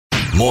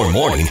more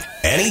morning,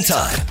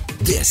 anytime.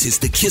 This is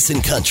the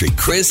Kissin' Country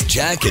Chris,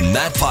 Jack, and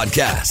Matt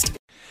podcast.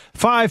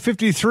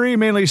 5:53,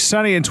 mainly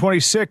sunny and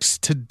 26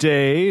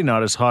 today.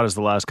 Not as hot as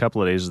the last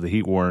couple of days as the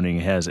heat warning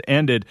has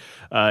ended.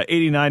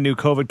 89 new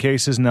COVID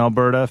cases in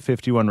Alberta,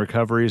 51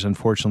 recoveries,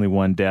 unfortunately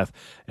 1 death,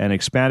 and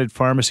expanded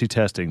pharmacy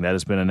testing. That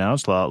has been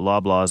announced.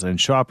 Loblaws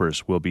and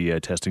Shoppers will be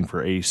testing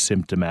for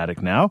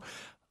asymptomatic now.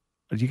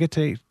 Do you get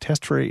to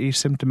test for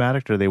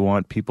asymptomatic, or they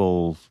want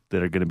people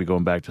that are going to be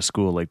going back to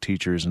school, like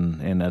teachers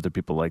and other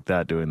people like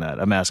that, doing that?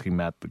 I'm asking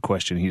Matt the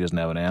question he doesn't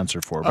have an answer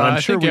for. But I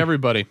think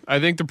everybody. I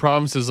think the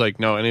promise is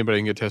no, anybody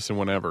can get tested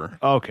whenever.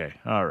 Okay,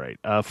 all right.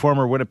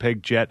 Former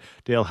Winnipeg Jet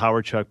Dale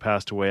Hawerchuk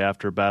passed away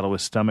after a battle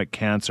with stomach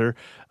cancer.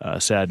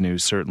 Sad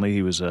news, certainly.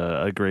 He was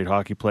a great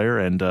hockey player,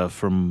 and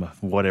from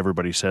what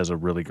everybody says, a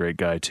really great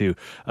guy, too.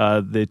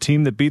 The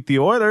team that beat the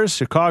Oilers,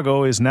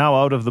 Chicago, is now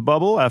out of the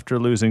bubble after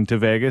losing to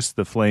Vegas.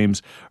 The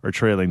Flames are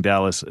trailing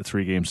Dallas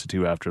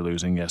 3-2 after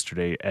losing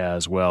yesterday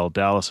as well.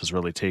 Dallas has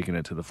really taken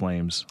it to the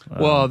Flames.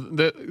 Well,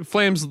 the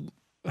Flames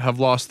have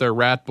lost their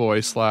rat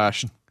boy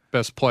 /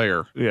 best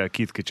player. Yeah,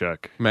 Keith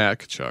Tkachuk. Matt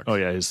Tkachuk. Oh,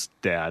 yeah, his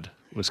dad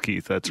was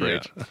Keith. That's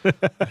right. Yeah.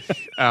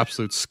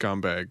 Absolute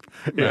scumbag,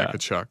 Matt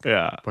Tkachuk.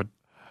 Yeah. But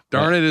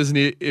darn it, isn't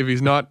he? If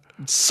he's not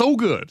so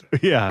good.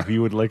 Yeah,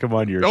 you would like him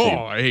on your team.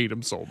 Oh, I hate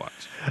him so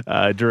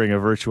much. During a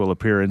virtual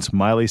appearance,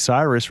 Miley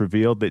Cyrus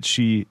revealed that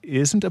she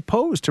isn't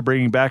opposed to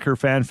bringing back her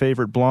fan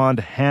favorite blonde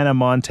Hannah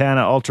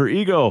Montana alter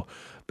ego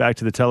back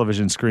to the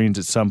television screens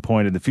at some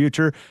point in the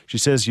future. She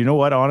says, you know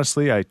what,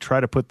 honestly, I try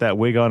to put that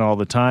wig on all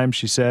the time,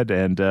 she said,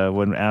 and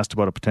when asked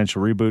about a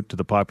potential reboot to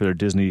the popular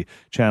Disney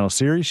Channel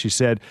series, she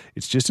said,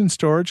 it's just in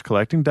storage,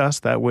 collecting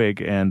dust, that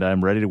wig, and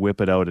I'm ready to whip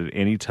it out at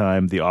any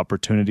time the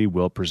opportunity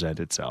will present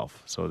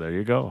itself. So there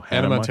you go.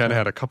 Hannah Montana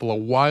had a couple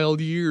of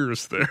wild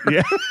years there.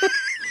 Yeah.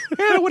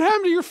 Hannah, what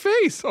happened to your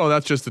face? Oh,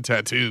 that's just a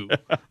tattoo.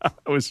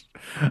 I was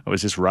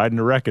just riding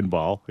a wrecking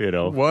ball, you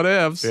know.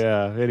 Whatevs.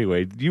 Yeah.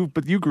 Anyway, you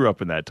grew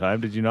up in that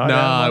time, did you not?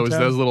 Nah, I was a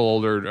little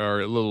older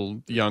or a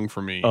little young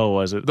for me. Oh,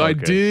 was it? Though I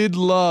did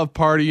love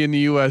Party in the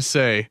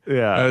USA.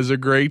 Yeah. That was a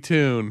great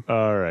tune.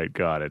 All right,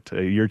 got it.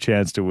 Your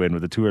chance to win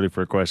with the Too Early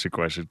for a Question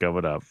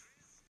coming up.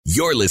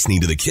 You're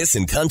listening to the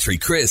Kissin' Country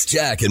Chris,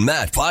 Jack, and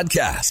Matt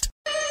podcast.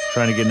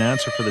 Trying to get an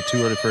answer for the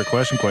Too Early for a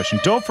Question.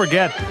 Don't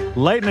forget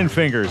Lightning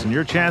Fingers and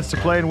your chance to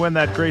play and win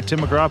that great Tim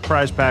McGraw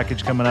prize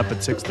package coming up at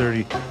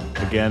 6:30.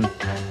 Again,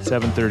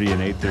 7:30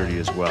 and 8:30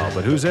 as well.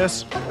 But who's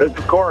this? This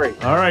is Corey.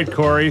 All right,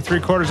 Corey.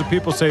 3/4 of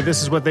people say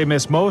this is what they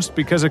miss most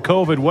because of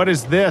COVID. What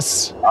is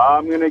this?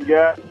 I'm going to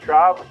get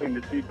traveling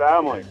to see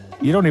family.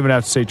 You don't even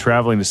have to say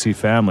traveling to see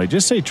family.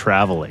 Just say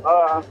traveling.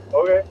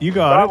 Okay. You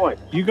got Traveling.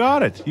 it. You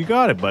got it. You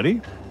got it,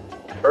 buddy.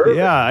 Perfect.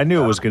 Yeah, I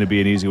knew it was going to be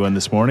an easy one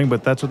this morning,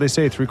 but that's what they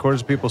say. 3/4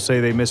 of people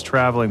say they miss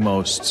traveling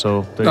most.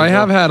 So I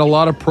have had a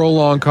lot of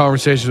prolonged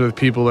conversations with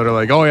people that are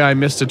like, oh, yeah, I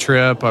missed a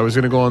trip. I was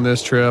going to go on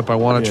this trip. I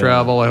want to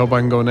travel. I hope I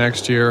can go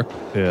next year.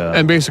 Yeah.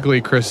 And basically,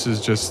 Chris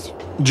is just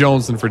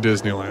jonesing for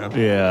Disneyland.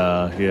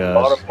 Yeah. A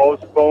lot of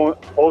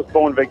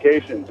postponed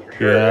vacations, for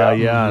sure.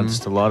 Yeah.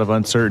 Just a lot of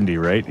uncertainty,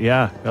 right?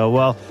 Yeah.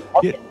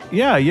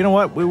 Yeah, you know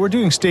what? We're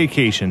doing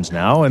staycations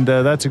now, and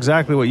that's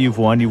exactly what you've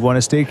won. You've won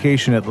a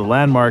staycation at the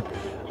Landmark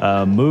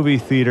movie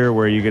theater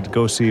where you get to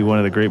go see one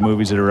of the great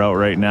movies that are out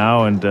right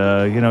now and,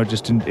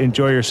 just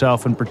enjoy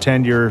yourself and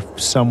pretend you're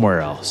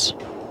somewhere else.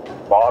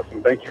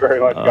 Awesome. Thank you very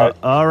much, guys.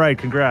 All right.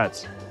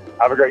 Congrats.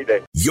 Have a great day.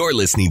 You're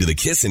listening to the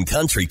Kissin'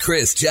 Country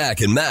Chris,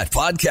 Jack, and Matt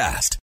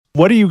podcast.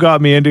 What do you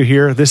got me into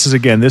here? This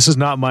is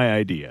not my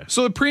idea.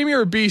 So the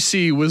premier of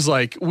BC was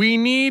like, we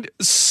need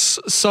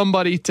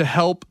somebody to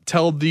help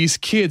tell these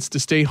kids to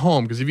stay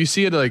home. Because if you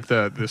see it like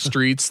the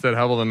streets that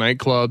have all the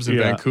nightclubs in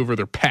Vancouver,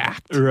 they're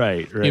packed.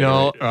 Right.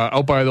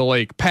 Out by the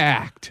lake,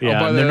 packed.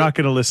 Yeah, they're not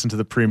going to listen to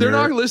the premier. They're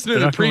not listening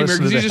to the premier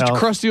because he's just a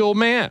crusty old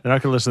man. They're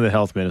not going to listen to the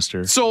health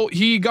minister. So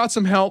he got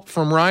some help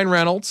from Ryan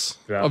Reynolds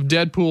of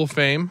Deadpool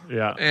fame.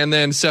 Yeah. And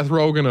then Seth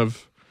Rogen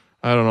of,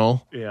 I don't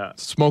know. Yeah.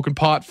 Smoking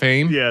pot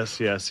fame. Yes.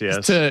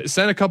 To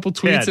send a couple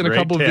tweets and a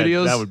couple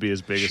videos. That would be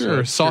his biggest Sure.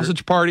 one.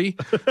 Sausage party.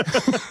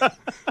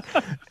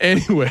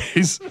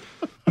 Anyways,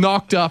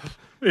 knocked up.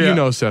 You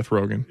know Seth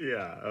Rogen.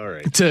 Yeah. All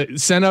right. To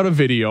send out a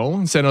video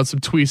and send out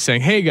some tweets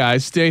saying, hey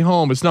guys, stay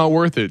home. It's not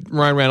worth it.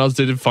 Ryan Reynolds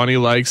did it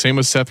funny, same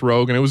with Seth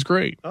Rogen. It was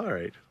great. All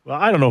right. Well,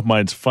 I don't know if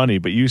mine's funny,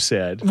 but you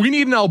said we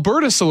need an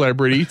Alberta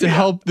celebrity to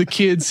help the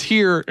kids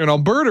here in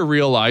Alberta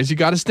realize you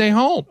got to stay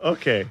home.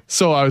 Okay.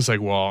 So I was like,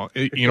 well,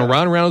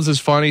 Ryan Reynolds is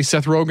funny.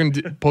 Seth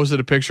Rogen posted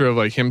a picture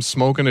of him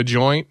smoking a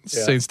joint,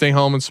 saying stay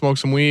home and smoke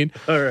some weed.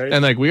 All right.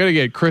 And we got to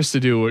get Chris to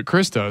do what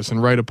Chris does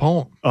and write a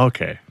poem.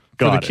 Okay.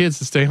 For the kids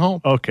to stay home.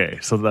 Okay.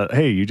 So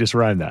you just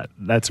rhymed that.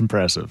 That's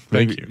impressive.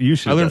 Thank you.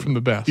 I learned from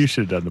the best. You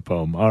should have done the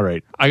poem. All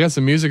right. I got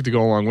some music to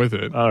go along with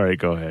it. All right.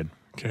 Go ahead.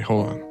 Okay,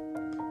 hold on.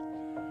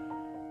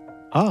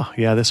 Oh,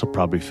 yeah, this will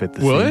probably fit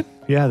the Will theme. it?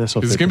 Yeah, this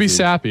will fit. It's going to be theme.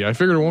 sappy. I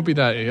figured it won't be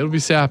that. It'll be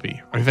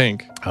sappy, I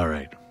think. All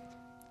right.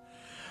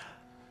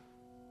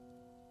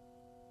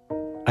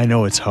 I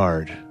know it's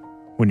hard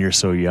when you're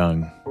so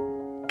young,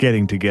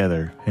 getting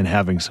together and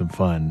having some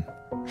fun.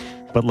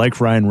 But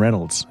like Ryan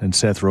Reynolds and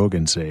Seth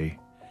Rogen say,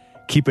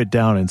 keep it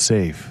down and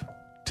safe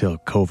till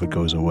COVID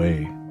goes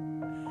away.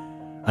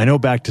 I know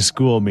back to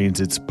school means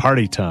it's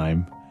party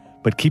time,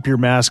 but keep your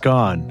mask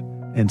on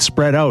and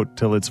spread out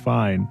till it's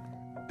fine.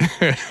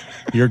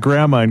 Your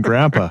grandma and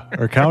grandpa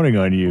are counting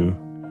on you.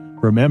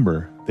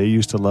 Remember, they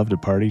used to love to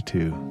party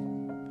too.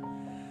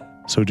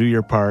 So do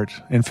your part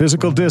and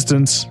physical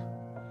distance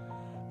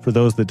for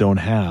those that don't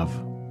have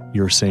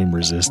your same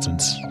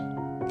resistance.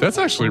 That's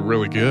actually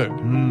really good.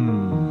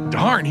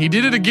 Darn, he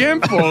did it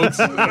again, folks.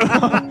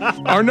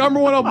 Our number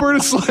one Alberta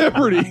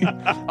celebrity.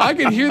 I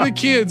can hear the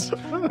kids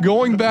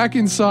going back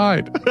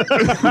inside.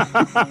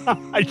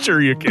 I'm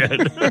sure you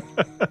can.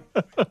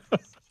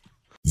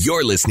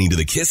 You're listening to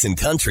the Kissin'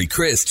 Country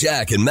Chris,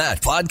 Jack, and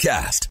Matt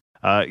podcast.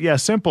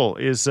 Simple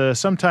is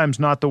sometimes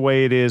not the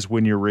way it is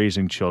when you're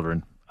raising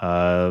children.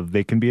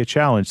 They can be a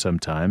challenge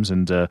sometimes,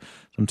 and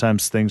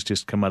sometimes things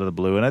just come out of the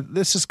blue. And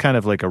this is kind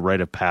of like a rite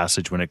of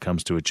passage when it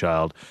comes to a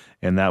child,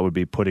 and that would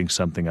be putting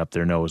something up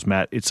their nose.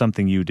 Matt, it's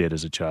something you did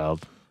as a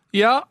child.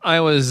 Yeah,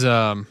 I was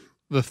the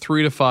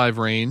 3 to 5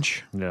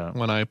 range Yeah.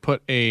 when I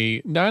put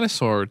a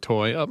dinosaur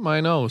toy up my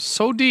nose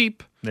so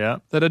deep Yeah.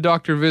 that a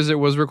doctor visit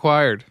was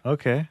required.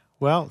 Okay.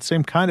 Well,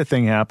 same kind of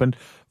thing happened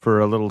for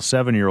a little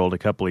 7-year-old a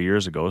couple of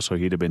years ago. So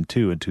he'd have been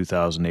 2 in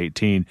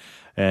 2018.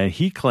 And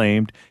he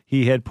claimed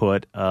he had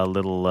put a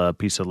little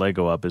piece of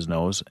Lego up his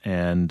nose,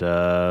 and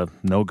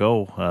no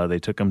go. They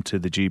took him to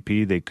the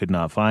GP. They could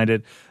not find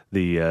it.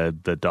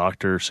 The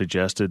doctor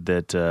suggested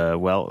that,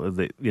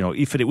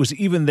 if it was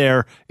even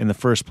there in the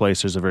first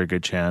place, there's a very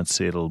good chance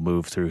it'll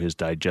move through his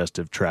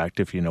digestive tract,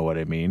 if you know what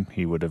I mean.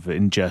 He would have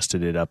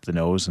ingested it up the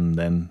nose, and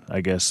then, I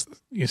guess...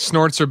 He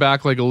snorts her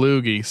back like a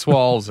loogie,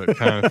 swallows it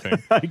kind of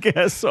thing. I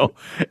guess so.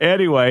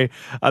 Anyway,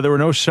 there were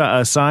no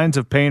signs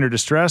of pain or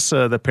distress.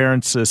 The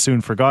parents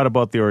soon forgot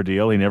about the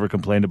ordeal. He never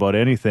complained about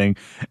anything.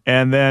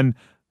 And then,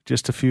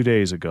 just a few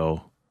days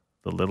ago,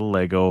 the little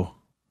Lego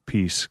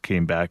piece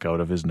came back out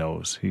of his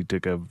nose. He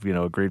took a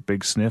great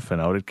big sniff,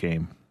 and out it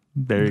came.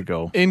 There you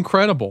go.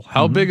 Incredible.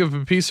 How big of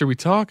a piece are we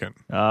talking?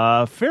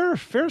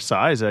 Fair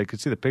size. I could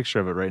see the picture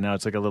of it right now.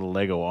 It's like a little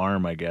Lego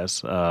arm, I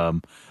guess,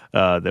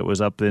 that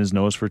was up in his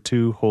nose for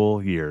 2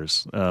 whole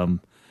years.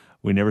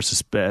 We never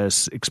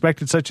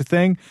expected such a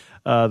thing.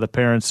 The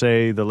parents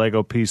say the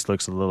Lego piece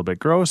looks a little bit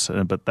gross,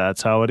 but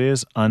that's how it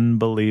is.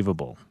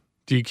 Unbelievable.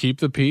 Do you keep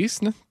the piece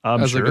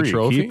I'm as sure like a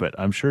trophy? you keep it.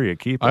 I'm sure you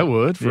keep it. I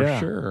would, for Yeah.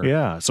 sure.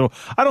 Yeah. So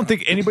I don't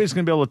think anybody's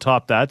going to be able to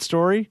top that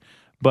story,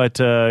 but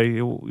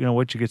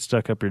what you get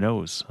stuck up your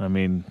nose. I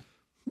mean...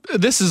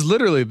 This is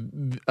literally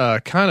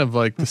kind of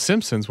like The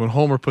Simpsons when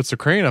Homer puts a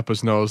crane up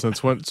his nose, and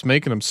it's what's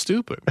making him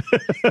stupid.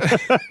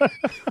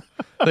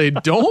 They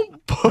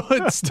don't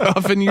put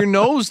stuff in your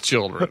nose,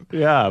 children.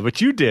 Yeah,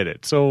 but you did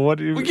it. So what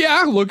do you...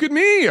 Yeah, look at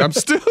me. I'm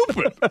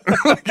stupid.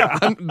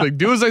 Like,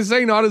 do as I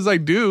say, not as I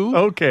do.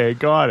 Okay,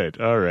 got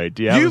it. All right.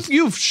 Yeah,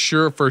 You've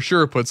for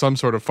sure put some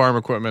sort of farm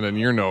equipment in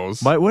your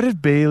nose. what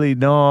did Bailey?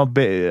 No,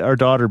 our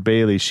daughter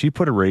Bailey. She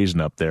put a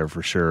raisin up there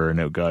for sure, and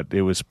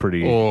it was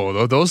pretty.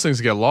 Oh, those things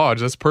get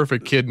lodged. That's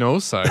perfect kid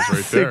nose size right I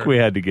there. think we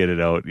had to get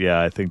it out.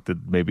 Yeah, I think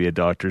that maybe a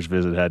doctor's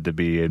visit had to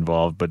be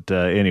involved. But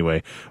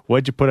anyway,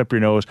 what'd you put up your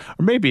nose,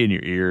 or maybe in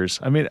your ears?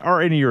 I mean,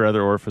 or any of your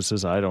other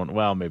orifices? I don't.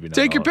 Well, maybe not.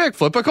 Take your pick.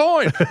 Flip a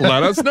coin.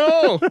 Let us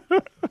know.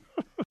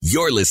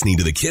 You're listening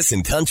to the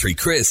Kissin' Country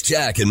Chris,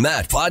 Jack, and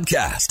Matt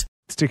podcast.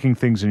 Sticking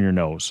things in your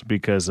nose,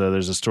 because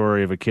there's a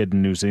story of a kid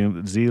in New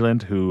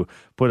Zealand who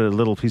put a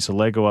little piece of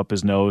Lego up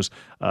his nose.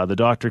 The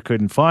doctor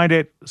couldn't find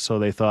it, so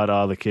they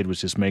thought, the kid was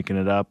just making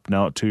it up.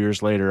 Now, 2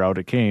 years later, out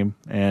it came,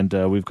 and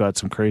we've got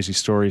some crazy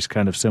stories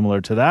kind of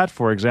similar to that.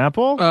 For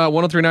example,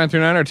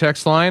 103939, our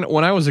text line.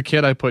 When I was a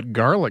kid, I put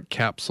garlic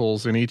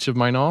capsules in each of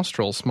my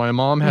nostrils. My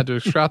mom had to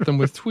extract them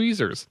with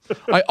tweezers.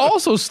 I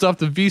also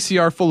stuffed a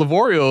VCR full of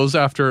Oreos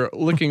after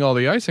licking all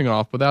the icing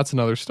off, but that's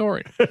another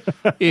story.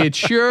 It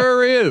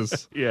sure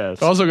is.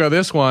 yes. Also got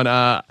this one,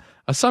 a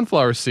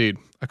sunflower seed.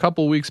 A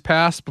couple weeks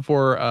passed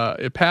before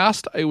it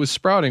passed. It was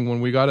sprouting when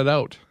we got it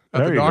out at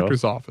There the you go.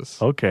 doctor's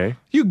office. Okay.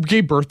 You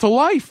gave birth to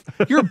life.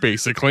 You're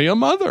basically a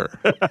mother.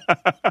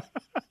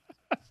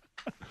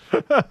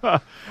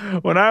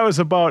 When I was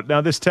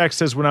this text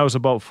says when I was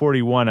about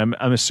 41. I'm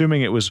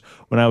assuming it was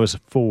when I was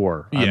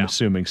 4. I'm Yeah.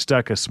 assuming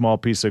stuck a small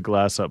piece of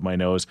glass up my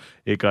nose.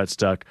 It got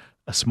stuck.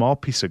 A small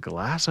piece of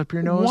glass up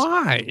your nose?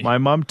 Why? My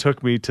mom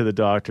took me to the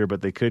doctor,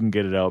 but they couldn't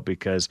get it out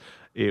because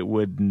it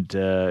wouldn't.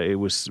 I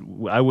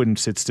wouldn't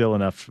sit still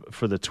enough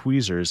for the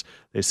tweezers.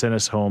 They sent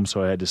us home,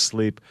 so I had to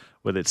sleep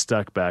with it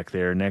stuck back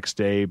there. Next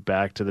day,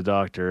 back to the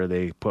doctor.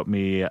 They put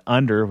me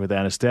under with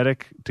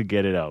anesthetic to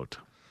get it out.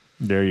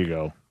 There you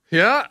go.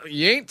 Yeah,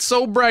 you ain't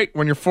so bright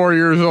when you're 4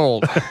 years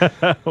old.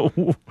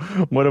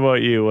 What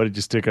about you? What did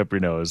you stick up your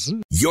nose?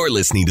 You're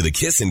listening to the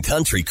Kissin'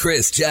 Country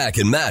Chris, Jack,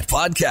 and Matt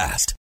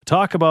podcast.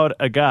 Talk about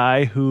a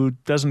guy who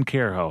doesn't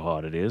care how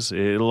hot it is.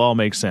 It'll all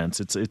make sense.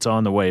 It's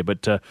on the way.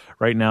 But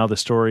right now, the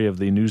story of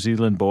the New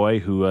Zealand boy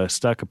who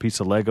stuck a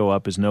piece of Lego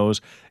up his nose,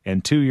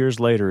 and 2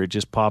 years later, it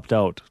just popped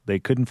out. They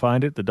couldn't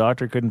find it. The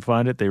doctor couldn't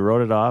find it. They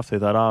wrote it off. They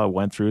thought, it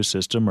went through his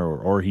system,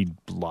 or he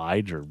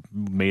lied or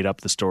made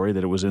up the story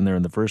that it was in there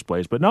in the first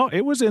place. But no,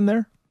 it was in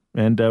there.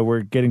 And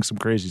we're getting some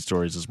crazy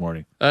stories this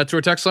morning. To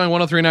our text line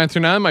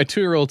 103939, my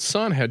 2-year-old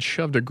son had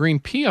shoved a green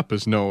pea up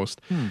his nose.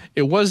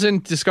 It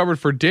wasn't discovered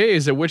for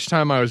days, at which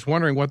time I was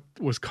wondering what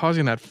was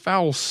causing that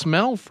foul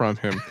smell from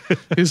him.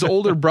 His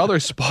older brother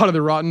spotted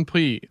the rotten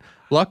pea.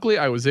 Luckily,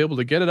 I was able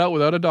to get it out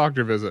without a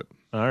doctor visit.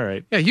 All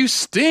right. Yeah, you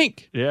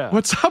stink. Yeah.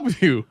 What's up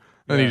with you?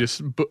 And he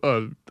just...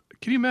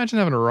 can you imagine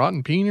having a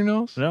rotten pea in your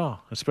nose? No,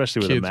 especially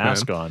with Kids, a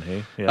mask man. on,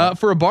 hey? Yeah.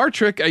 For a bar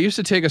trick, I used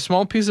to take a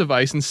small piece of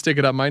ice and stick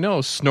it up my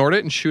nose, snort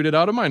it, and shoot it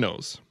out of my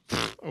nose.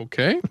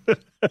 Okay.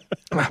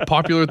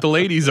 Popular with the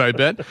ladies, I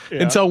bet.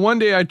 Yeah. Until one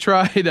day I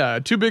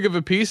tried too big of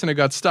a piece and it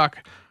got stuck.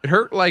 It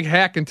hurt like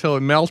heck until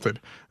it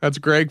melted. That's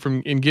Greg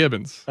in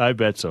Gibbons. I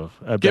bet so.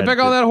 Get back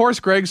on that horse,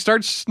 Greg.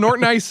 Start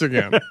snorting ice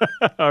again.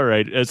 All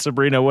right.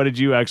 Sabrina, what did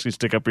you actually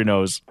stick up your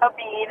nose? A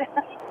bead.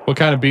 What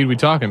kind of bead we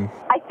talking?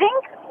 I think,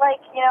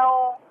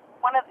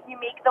 you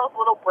make those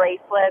little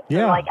bracelets.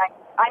 Yeah. And,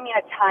 I mean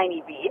a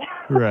tiny bead.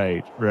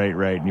 Right.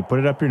 And you put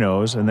it up your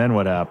nose, and then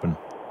what happened?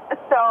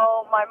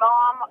 So my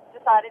mom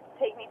decided to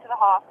take me to the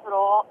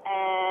hospital,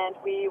 and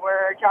we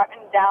were driving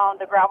down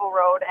the gravel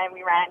road, and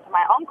we ran into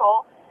my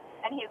uncle,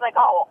 and he's like,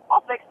 "Oh,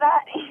 I'll fix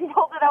that." And he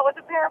pulled it out with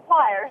a pair of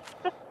pliers.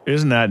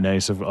 Isn't that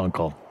nice of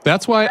Uncle?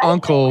 That's why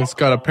Uncle's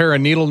got a pair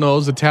of needle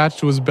nose attached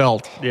to his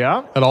belt.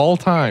 Yeah? At all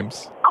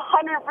times.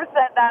 100%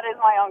 that is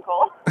my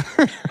uncle.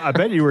 I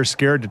bet you were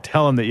scared to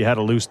tell him that you had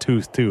a loose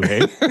tooth too,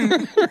 hey?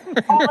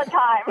 All the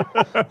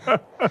time.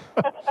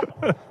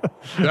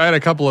 I had a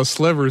couple of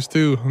slivers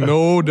too.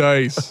 No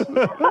dice.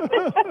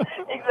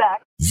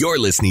 Exactly. You're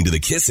listening to the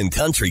Kissin'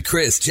 Country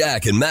Chris,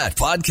 Jack, and Matt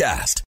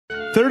podcast.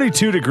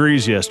 32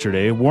 degrees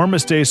yesterday,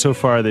 warmest day so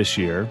far this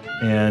year,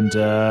 and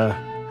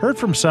heard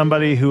from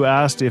somebody who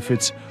asked if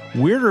it's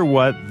weird or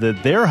what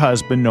that their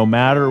husband, no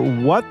matter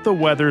what the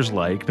weather's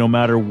like, no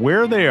matter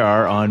where they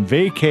are on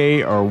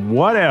vacay or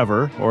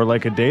whatever, or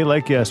like a day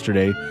like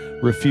yesterday,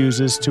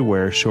 refuses to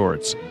wear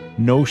shorts.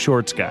 No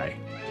shorts guy.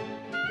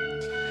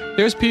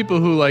 There's people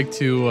who like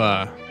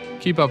to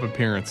keep up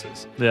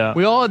appearances. Yeah.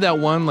 We all had that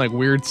one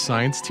weird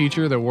science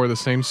teacher that wore the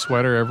same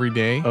sweater every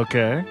day.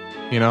 Okay.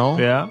 You know?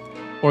 Yeah.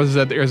 Or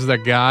there's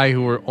that guy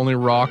who only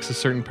rocks a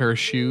certain pair of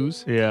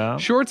shoes. Yeah.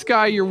 Shorts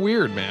guy, you're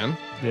weird, man.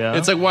 Yeah.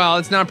 It's well,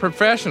 it's not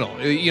professional.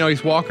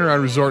 He's walking around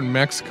a resort in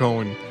Mexico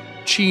in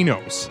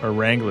chinos. Or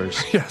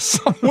Wranglers. Yes.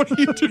 What do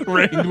you do,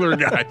 Wrangler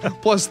guy?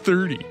 Plus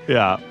 30.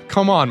 Yeah.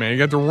 Come on, man. You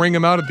got to wring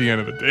him out at the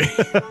end of the day.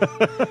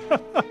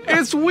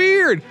 It's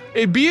weird.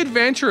 It'd be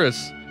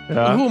adventurous.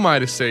 Yeah. Who am I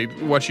to say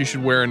what you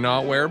should wear and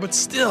not wear? But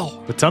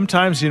still. But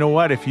sometimes, you know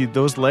what? If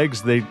those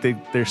legs,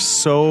 they're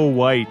so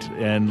white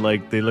and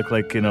they look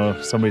like,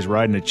 somebody's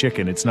riding a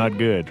chicken. It's not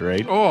good,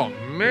 right? Oh,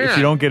 man. If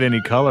you don't get any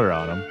color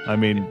on them, I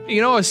mean.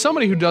 As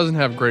somebody who doesn't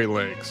have great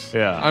legs,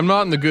 yeah, I'm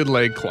not in the good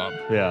leg club.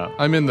 Yeah.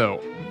 I'm in the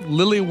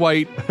lily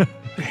white,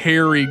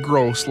 hairy,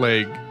 gross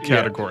leg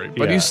category. Yeah.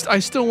 But Yeah. I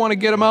still want to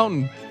get them out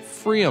and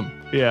free them.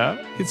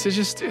 Yeah. It's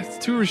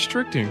too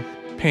restricting.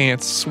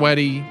 Pants,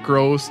 sweaty,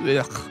 gross.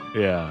 Ugh.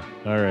 Yeah.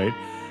 All right.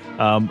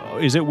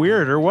 Is it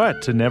weird or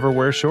what to never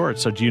wear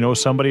shorts? Or do you know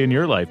somebody in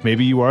your life?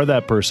 Maybe you are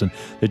that person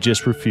that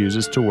just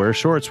refuses to wear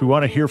shorts. We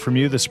want to hear from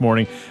you this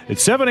morning.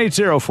 It's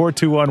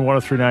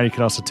 780-421-1039. You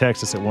can also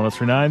text us at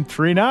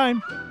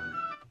 103939.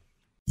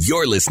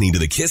 You're listening to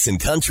the Kissin'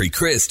 Country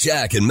Chris,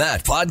 Jack, and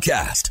Matt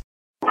podcast.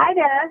 Hi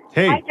there.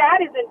 Hey. My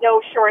dad is a no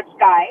shorts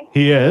guy.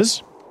 He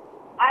is?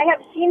 I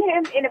have seen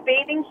him in a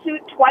bathing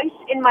suit twice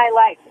in my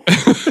life.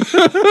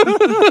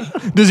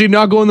 Does he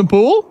not go in the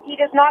pool? He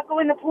does not go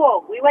in the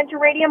pool. We went to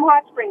Radium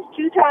Hot Springs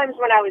 2 times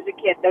when I was a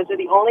kid. Those are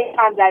the only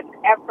times I've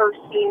ever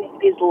seen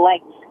his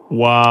legs.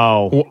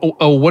 Wow.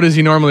 What does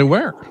he normally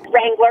wear?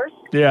 Wranglers.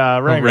 Yeah,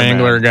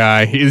 Wrangler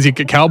guy. Is he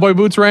cowboy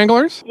boots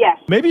Wranglers? Yes.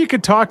 Maybe you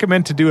could talk him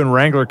into doing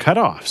Wrangler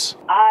cutoffs.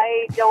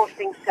 I don't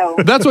think so.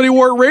 That's what he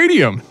wore at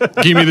Radium.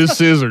 Give me the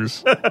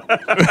scissors.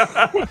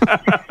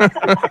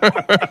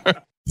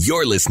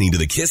 You're listening to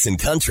the Kissin'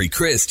 Country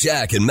Chris,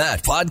 Jack, and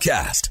Matt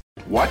podcast.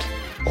 What?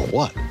 Or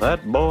what?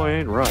 That boy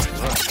ain't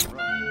right.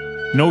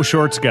 No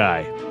shorts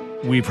guy.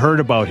 We've heard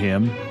about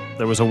him.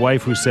 There was a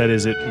wife who said,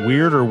 is it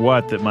weird or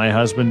what that my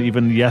husband,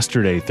 even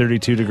yesterday,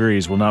 32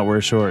 degrees, will not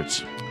wear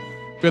shorts?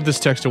 We have this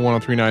text to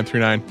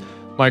 103939.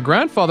 My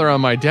grandfather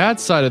on my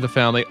dad's side of the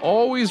family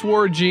always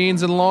wore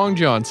jeans and long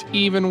johns,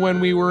 even when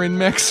we were in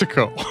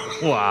Mexico.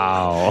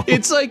 Wow.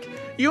 It's like,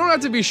 you don't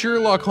have to be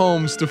Sherlock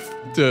Holmes to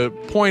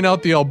point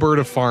out the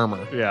Alberta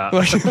farmer. Yeah.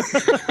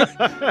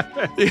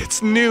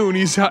 It's noon.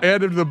 He's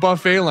headed to the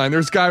buffet line.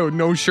 There's a guy with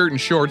no shirt and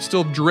shorts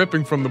still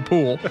dripping from the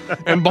pool.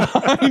 And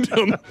behind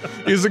him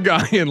is a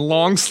guy in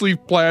long sleeve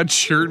plaid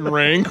shirt and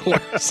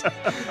Wranglers.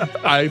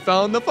 I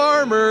found the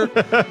farmer.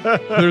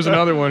 There's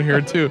another one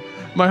here too.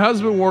 My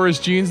husband wore his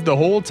jeans the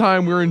whole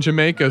time we were in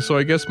Jamaica, so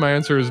I guess my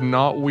answer is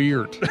not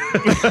weird.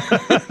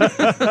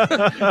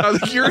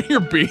 You're in your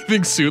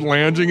bathing suit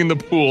lounging in the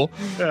pool.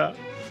 Yeah.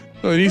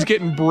 And he's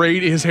getting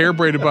his hair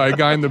braided by a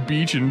guy on the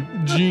beach in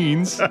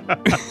jeans.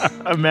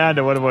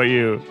 Amanda, what about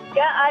you?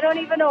 Yeah, I don't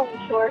even own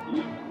shorts.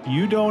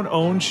 You don't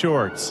own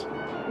shorts.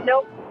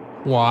 Nope,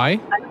 Why?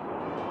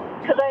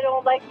 because I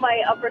don't like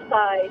my upper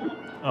size.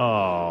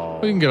 Oh.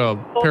 We can get a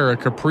pair of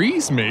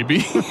capris, maybe.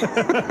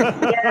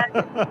 Yeah.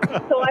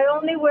 So I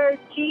only wear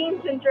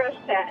jeans and dress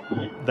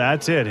pants.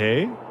 That's it,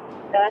 hey?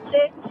 That's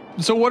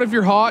it. So what if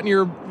you're hot and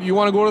you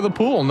want to go to the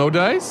pool? No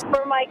dice?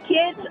 For my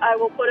kids, I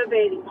will put a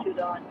bathing suit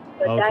on.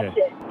 But that's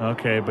it.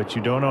 Okay, but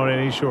you don't own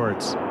any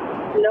shorts.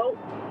 Nope.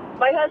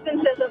 My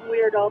husband says I'm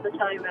weird all the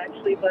time,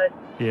 actually, but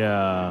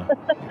Yeah.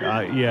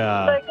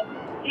 Yeah. like,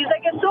 he's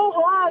like, it's so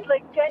hot.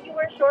 Like, can't you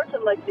wear shorts?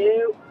 I'm like,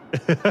 no.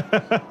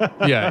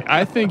 Yeah,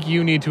 I think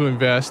you need to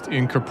invest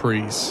in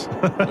capris.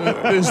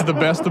 This is the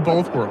best of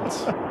both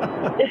worlds.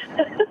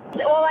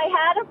 Well, I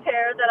had a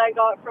pair that I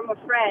got from a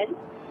friend,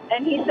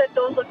 and he said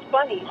those looked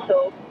funny,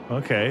 so.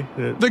 Okay.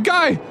 The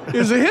guy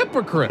is a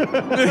hypocrite.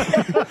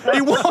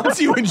 He wants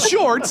you in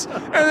shorts,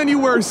 and then you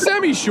wear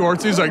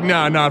semi-shorts. He's like,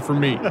 nah, not for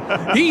me.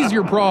 He's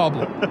your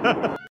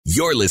problem.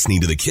 You're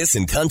listening to the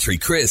Kissin' Country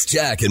Chris,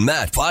 Jack, and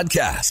Matt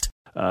podcast.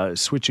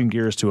 Switching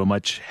gears to a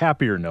much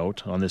happier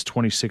note on this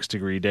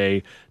 26-degree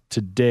day,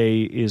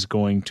 today is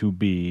going to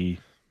be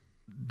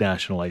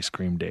National Ice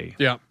Cream Day.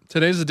 Yeah,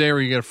 today's the day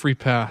where you get a free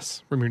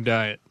pass from your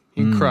diet.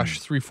 You can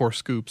crush 3-4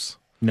 scoops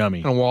Nummy.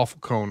 and a waffle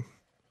cone.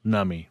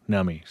 Nummy.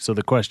 So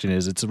the question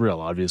is, it's a real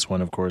obvious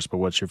one, of course, but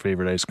what's your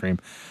favorite ice cream?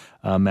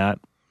 Matt?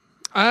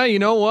 You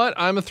know what?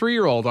 I'm a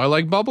 3-year-old. I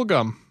like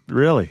bubblegum.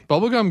 Really?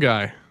 Bubblegum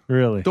guy.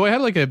 Really? Though I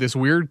had this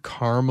weird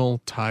caramel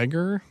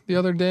tiger the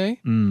other day.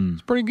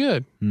 It's pretty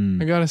good,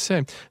 I gotta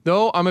say.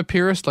 Though I'm a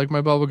purist, like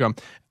my bubblegum.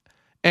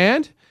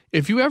 And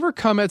if you ever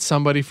come at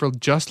somebody for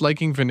just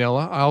liking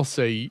vanilla, I'll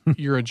say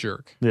you're a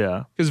jerk.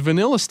 Yeah. Because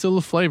vanilla's still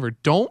a flavor.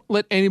 Don't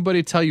let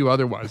anybody tell you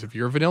otherwise. If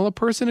you're a vanilla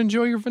person,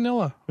 enjoy your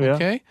vanilla, Yeah.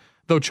 okay?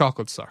 Though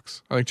chocolate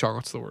sucks. I think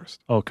chocolate's the worst.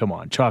 Oh, come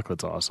on.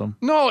 Chocolate's awesome.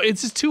 No,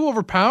 it's just too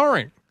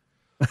overpowering.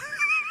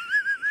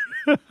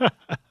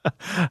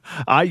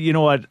 You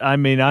know what? I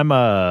mean, I'm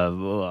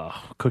a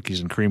cookies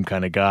and cream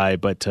kind of guy,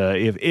 but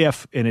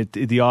if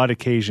the odd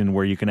occasion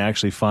where you can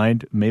actually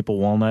find maple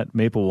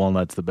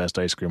walnut's the best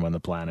ice cream on the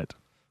planet.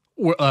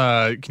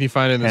 Can you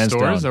find it in the Hands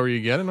stores? down. Is that where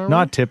you get it normally?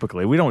 Not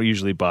typically. We don't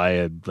usually buy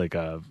a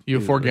You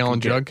a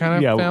 4-gallon jug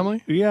kind of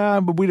family?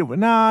 Yeah, but we don't.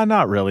 Nah,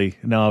 not really.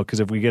 No, because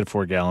if we get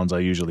 4 gallons, I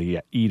usually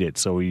eat it.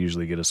 So we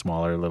usually get a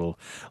smaller little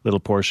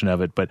portion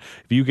of it. But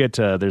if you get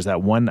there's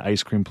that one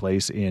ice cream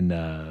place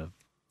in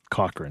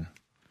Cochrane.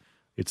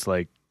 It's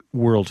like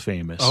world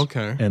famous.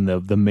 Okay. And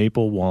the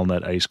maple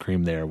walnut ice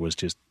cream there was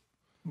just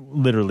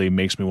literally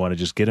makes me want to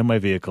just get in my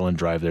vehicle and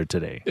drive there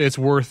today. It's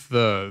worth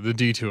the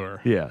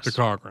detour. Yes. To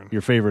Cochrane.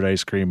 Your favorite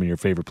ice cream and your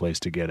favorite place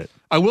to get it.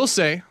 I will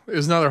say,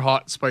 is another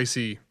hot,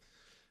 spicy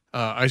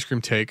ice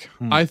cream take.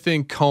 I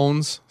think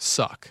cones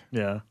suck.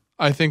 Yeah.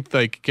 I think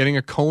getting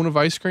a cone of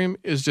ice cream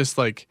is just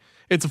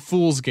it's a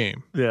fool's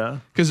game. Yeah.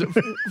 Because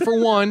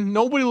for one,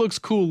 nobody looks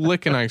cool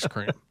licking ice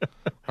cream.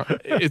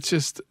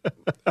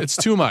 It's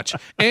too much.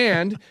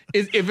 And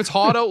if it's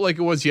hot out like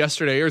it was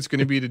yesterday or it's going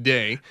to be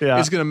today,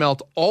 it's going to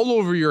melt all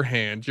over your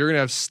hand. You're going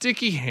to have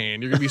sticky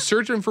hand. You're going to be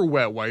searching for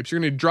wet wipes.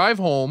 You're going to drive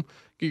home,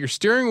 get your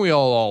steering wheel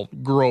all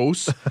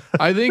gross.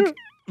 I think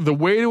the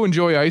way to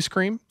enjoy ice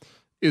cream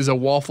is a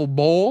waffle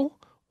bowl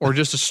or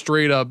just a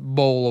straight up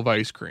bowl of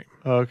ice cream.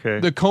 Okay.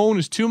 The cone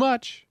is too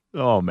much.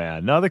 Oh,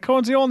 man. No, the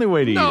cone's the only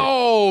way to eat it.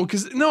 No,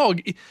 because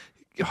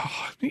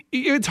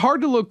it's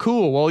hard to look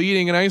cool while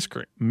eating an ice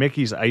cream.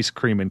 Mickey's Ice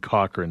Cream in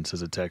Cochrane,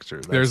 says a texter.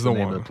 That's There's the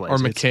name one. of the place. Or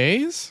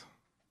McKay's?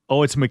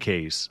 It's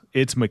McKay's.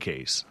 It's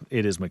McKay's.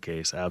 It is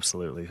McKay's.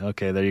 Absolutely.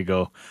 Okay, there you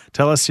go.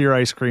 Tell us your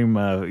ice cream.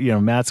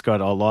 Matt's got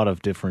a lot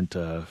of different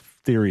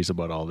theories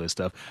about all this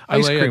stuff.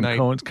 Ice cream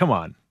cones. Come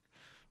on.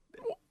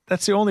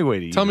 That's the only way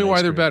to eat. Tell me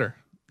why they're better.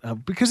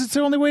 Because it's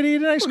the only way to eat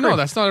an ice cream. No,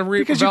 that's not a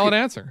valid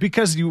answer.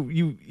 Because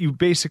you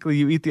basically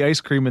you eat the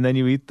ice cream and then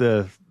you eat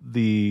the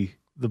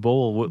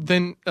bowl.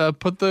 Then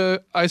put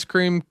the ice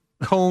cream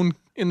cone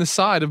in the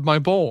side of my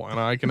bowl, and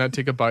I can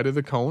take a bite of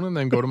the cone and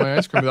then go to my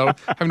ice cream without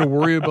having to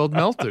worry about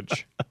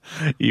meltage.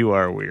 You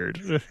are weird.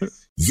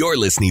 You're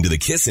listening to the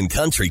Kissin'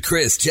 Country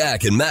Chris,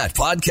 Jack, and Matt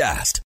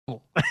podcast.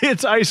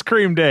 It's ice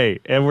cream day,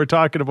 and we're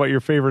talking about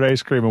your favorite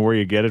ice cream and where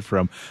you get it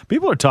from.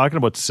 People are talking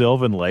about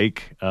Sylvan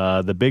Lake.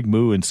 The Big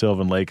Moo in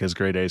Sylvan Lake has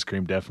great ice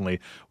cream. Definitely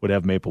would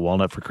have maple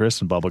walnut for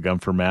Chris and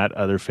bubblegum for Matt.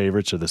 Other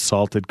favorites are the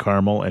salted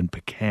caramel and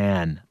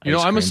pecan. I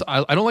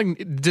don't like.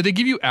 Did they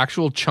give you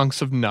actual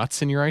chunks of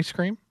nuts in your ice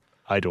cream?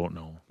 I don't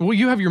know. Well,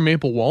 you have your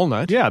maple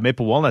walnut. Yeah,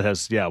 maple walnut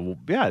has.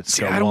 It's.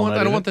 See, I don't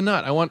want the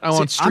nut. I want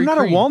straight I'm not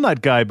cream. a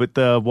walnut guy, but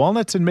the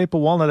walnuts and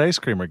maple walnut ice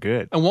cream are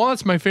good. And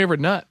walnut's my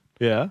favorite nut.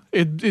 Yeah,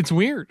 it's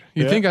weird.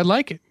 You'd think I'd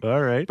like it.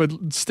 All right, but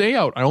stay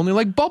out. I only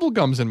like bubble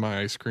gums in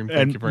my ice cream.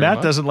 Thank you very Matt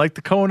much. doesn't like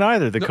the cone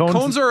either. The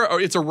cones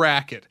are. It's a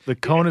racket. The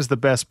cone is the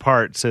best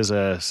part, says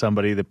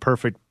somebody. The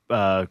perfect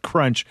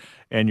crunch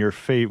and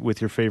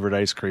with your favorite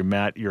ice cream.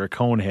 Matt, you're a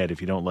cone head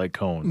if you don't like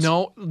cones.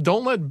 No,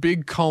 don't let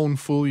big cone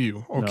fool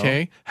you,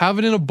 okay? Have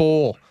it in a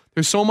bowl.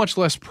 There's so much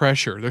less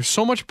pressure. There's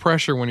so much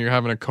pressure when you're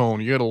having a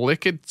cone. You got to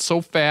lick it so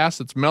fast,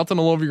 it's melting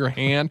all over your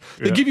hand.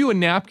 They give you a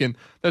napkin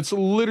that's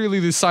literally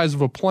the size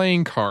of a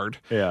playing card.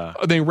 Yeah.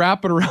 They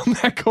wrap it around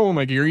that cone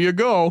like, here you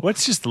go.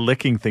 What's just the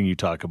licking thing you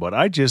talk about?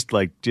 I just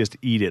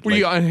eat it. Where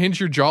you unhinge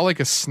your jaw like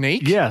a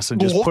snake? Yes,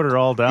 and just put it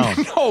all down.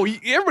 No,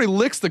 everybody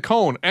licks the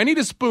cone. I need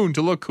a spoon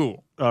to look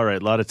cool. All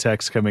right, a lot of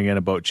texts coming in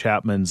about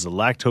Chapman's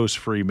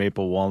lactose-free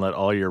maple walnut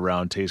all year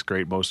round. Tastes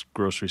great. Most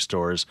grocery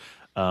stores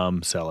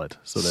sell it.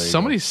 So there you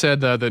Somebody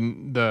said that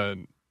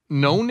the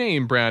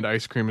no-name brand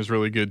ice cream is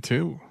really good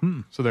too.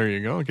 So there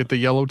you go. Get the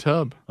yellow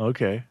tub. go.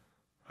 Okay.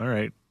 All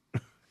right.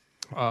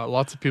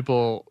 Lots of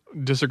people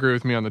disagree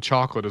with me on the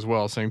chocolate as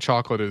well, saying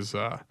chocolate is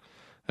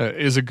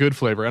a good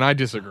flavor, and I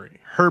disagree.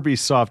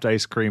 Herbie's soft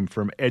ice cream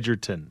from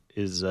Edgerton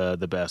is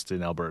the best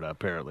in Alberta,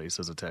 apparently,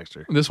 says a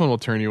texter. This one will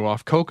turn you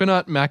off.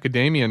 Coconut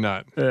macadamia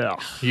nut.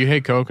 Ugh. You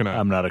hate coconut.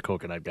 I'm not a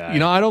coconut guy. You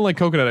know, I don't like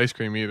coconut ice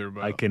cream either,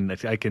 but I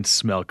can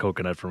smell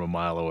coconut from a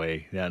mile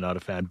away. Yeah, not a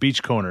fan.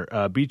 Beach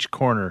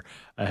Corner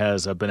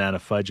has a banana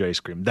fudge ice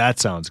cream. That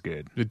sounds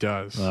good. it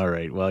does. All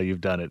right. Well,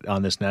 you've done it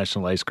on this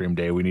National Ice Cream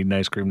Day. We need an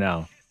ice cream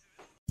now.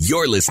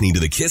 You're listening to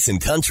the Kissin'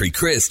 Country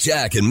Chris,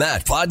 Jack, and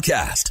Matt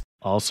podcast.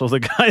 Also, the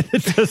guy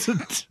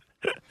that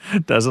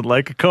doesn't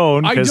like a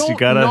cone I because don't you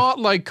gotta. not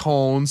like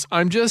cones.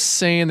 I'm just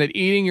saying that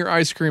eating your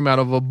ice cream out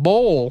of a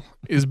bowl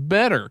is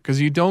better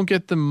because you don't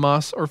get the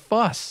muss or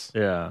fuss.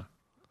 Yeah,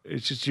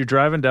 it's just you're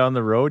driving down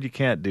the road. You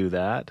can't do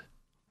that,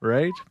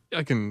 right?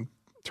 I can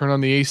turn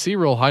on the AC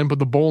real high and put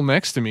the bowl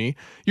next to me.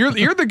 You're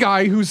the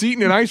guy who's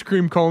eating an ice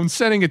cream cone,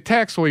 sending a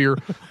text while your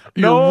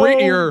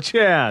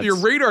chance. Your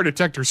radar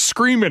detector's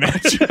screaming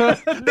at you.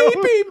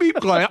 Beep, beep, beep,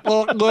 glap,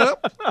 glap, glap.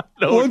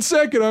 1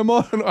 second,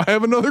 I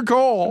have another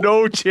call.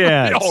 No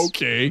chance.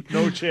 Okay.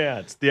 No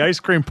chance. The ice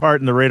cream part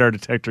and the radar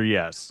detector,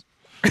 yes.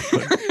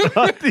 But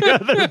not the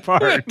other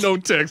part. No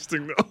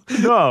texting though.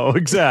 No,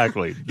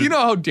 exactly. You know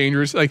how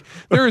dangerous, like,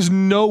 there is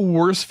no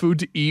worse food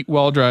to eat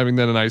while driving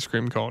than an ice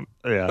cream cone.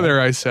 Yeah. There,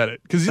 I said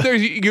it. Because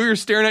you're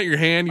staring at your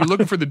hand, you're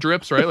looking for the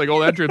drips, right? Like, oh,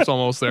 that drip's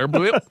almost there.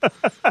 Blip.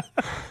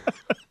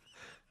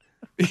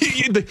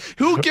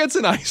 Who gets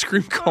an ice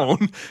cream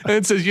cone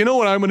and says, you know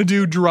what I'm going to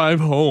do? Drive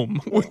home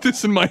with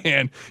this in my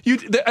hand.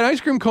 An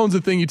ice cream cone's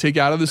a thing you take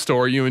out of the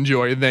store, you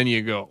enjoy, then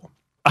you go.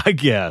 I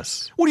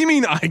guess. What do you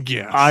mean, I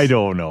guess? I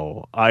don't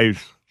know. I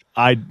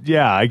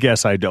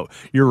guess I don't.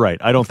 You're right.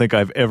 I don't think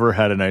I've ever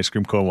had an ice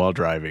cream cone while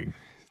driving.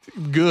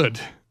 Good.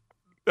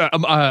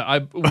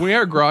 We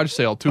had a garage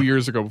sale 2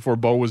 years ago before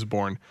Bo was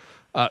born.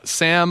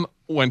 Sam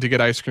went to get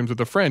ice creams with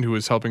a friend who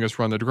was helping us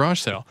run the garage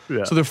sale.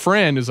 Yeah. So the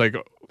friend is like,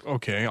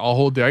 okay, I'll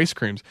hold the ice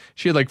creams.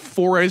 She had like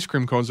 4 ice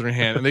cream cones in her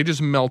hand, and they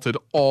just melted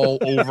all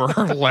over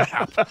her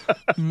lap.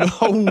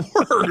 The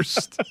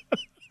worst.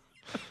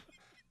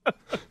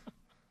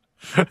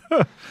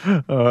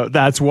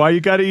 That's why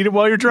you got to eat it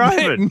while you're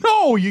driving.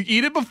 No, you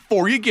eat it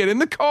before you get in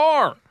the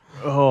car.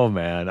 Oh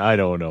man, I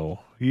don't know.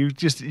 Your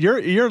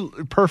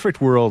perfect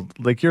world,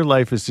 like your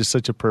life is just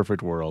such a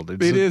perfect world.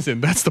 It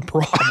isn't. That's the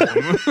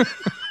problem.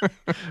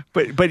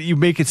 but you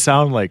make it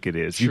sound like it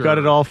is. Sure. You got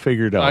it all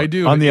figured out. I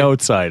do. On the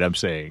outside, I'm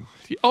saying.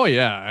 Oh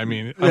yeah, I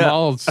mean, I'm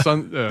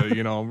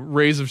all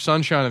rays of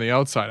sunshine on the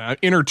outside,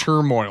 inner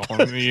turmoil on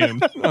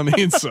the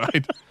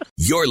inside.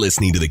 You're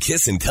listening to the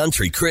Kissin'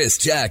 Country Chris,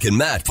 Jack, and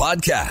Matt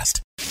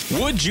podcast.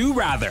 Would you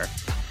rather?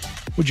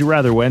 Would you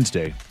rather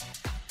Wednesday?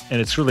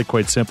 And it's really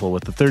quite simple.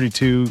 With the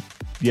 32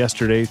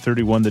 yesterday,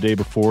 31 the day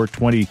before,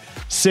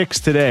 26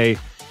 today,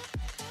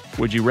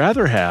 would you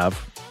rather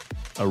have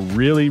a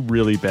really,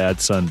 really bad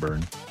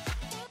sunburn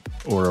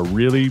or a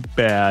really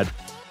bad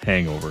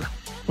hangover?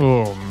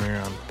 Oh,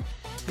 man.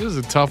 This is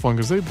a tough one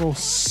because they both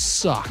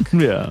suck.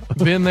 Yeah.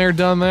 Been there,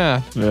 done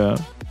that. Yeah.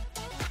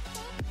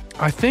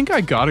 I think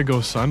I got to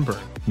go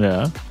sunburn.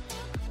 Yeah.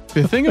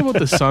 The thing about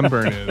the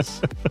sunburn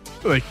is,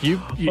 like,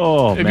 if you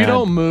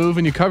don't move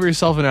and you cover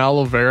yourself in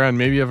aloe vera and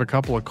maybe you have a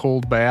couple of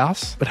cold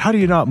baths. But how do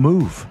you not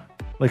move?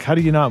 Like, how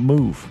do you not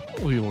move?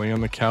 Well, you lay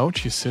on the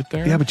couch, you sit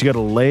there. Yeah, but you got to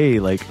lay,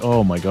 like,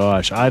 oh my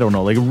gosh, I don't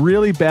know. Like,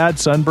 really bad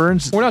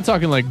sunburns? We're not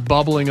talking, like,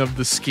 bubbling of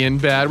the skin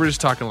bad. We're just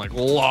talking, like,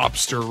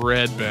 lobster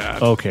red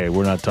bad. Okay,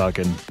 we're not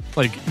talking...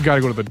 Like, you got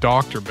to go to the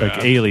doctor bad.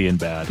 Like, alien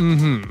bad.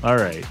 Mm-hmm. All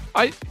right.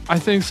 I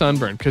think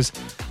sunburn, because...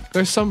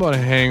 There's something about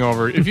a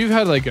hangover. If you've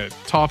had like a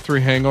top 3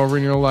 hangover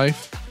in your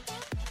life,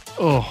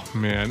 oh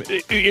man.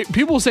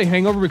 People say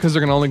hangover because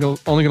they're only going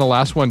to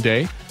last one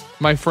day.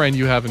 My friend,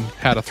 you haven't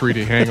had a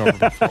 3-day hangover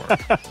before.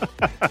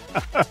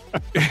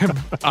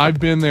 I've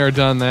been there,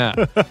 done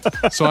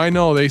that. So I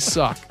know they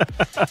suck.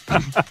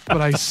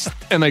 But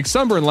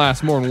sunburn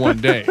lasts more than one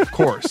day, of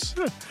course.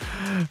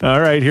 All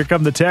right, here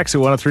come the text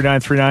at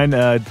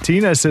 103939.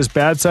 Tina says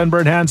bad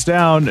sunburn hands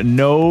down,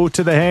 no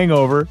to the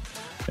hangover.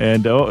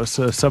 And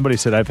so somebody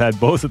said I've had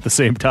both at the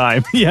same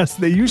time. Yes,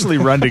 they usually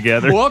run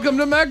together. Welcome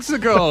to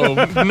Mexico,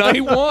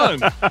 night 1.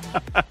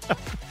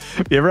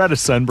 You ever had a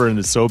sunburn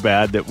that's so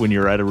bad that when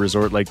you're at a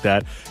resort like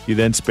that, you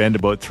then spend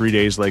about 3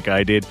 days like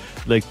I did,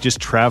 like just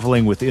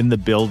traveling within the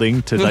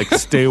building to like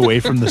stay away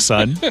from the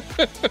sun?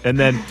 And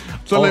then...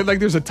 So like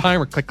there's a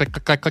timer, click, click,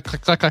 click, click,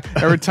 click, click, click,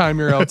 every time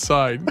you're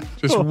outside,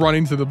 just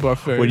running to the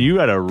buffet. When you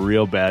had a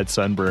real bad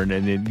sunburn,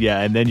 and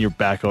then you're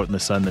back out in the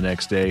sun the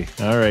next day.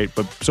 All right,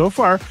 but so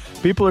far,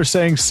 people are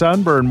saying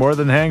sunburn more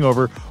than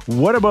hangover.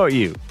 What about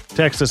you?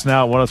 Text us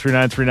now at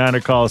 103939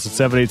 or call us at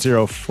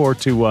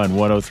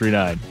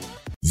 780-421-1039.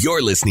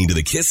 You're listening to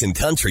the Kissin'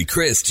 Country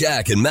Chris,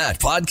 Jack, and Matt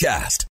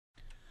podcast.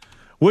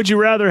 Would you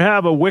rather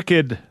have a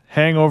wicked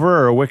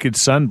hangover or a wicked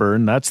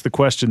sunburn? That's the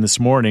question this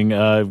morning.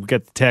 We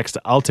get the text,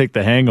 I'll take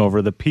the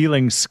hangover, the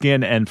peeling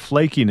skin and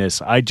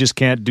flakiness. I just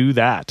can't do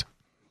that.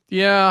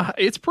 Yeah,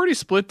 it's pretty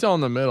split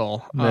down the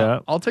middle.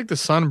 Yeah. I'll take the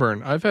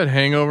sunburn. I've had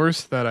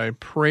hangovers that I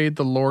prayed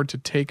the Lord to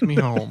take me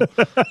home.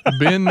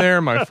 Been there,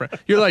 my friend.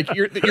 You're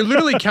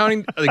literally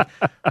counting. Like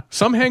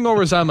some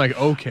hangovers, I'm like,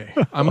 okay,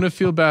 I'm gonna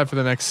feel bad for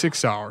the next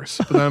 6 hours,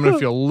 but then I'm gonna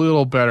feel a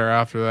little better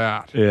after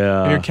that.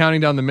 Yeah. And you're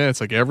counting down the minutes.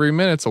 Like every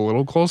minute's a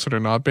little closer to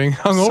not being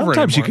hungover.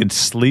 Sometimes you anymore. can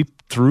sleep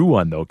through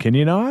one, though. Can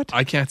you not?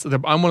 I can't.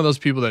 I'm one of those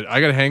people that I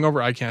got a hangover.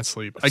 I can't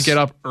sleep. I get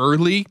up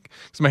early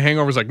because my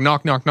hangover's like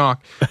knock, knock,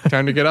 knock.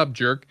 Time to get up,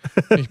 jerk.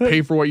 You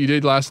pay for what you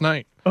did last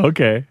night.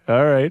 Okay.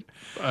 All right.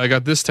 I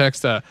got this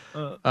text. The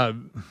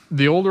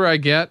older I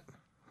get,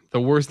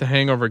 the worse the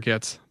hangover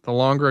gets. The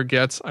longer it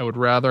gets, I would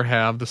rather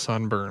have the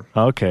sunburn.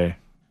 Okay.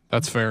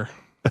 That's fair.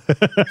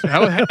 So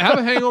have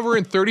a hangover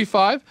in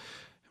 35,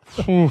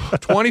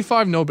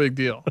 25, no big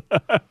deal.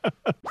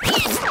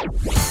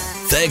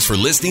 Thanks for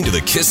listening to the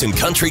Kissin'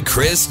 Country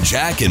Chris,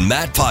 Jack, and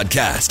Matt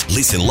podcast.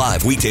 Listen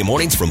live weekday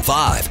mornings from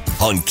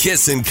 5 on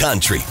Kissin'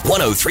 Country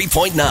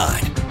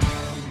 103.9.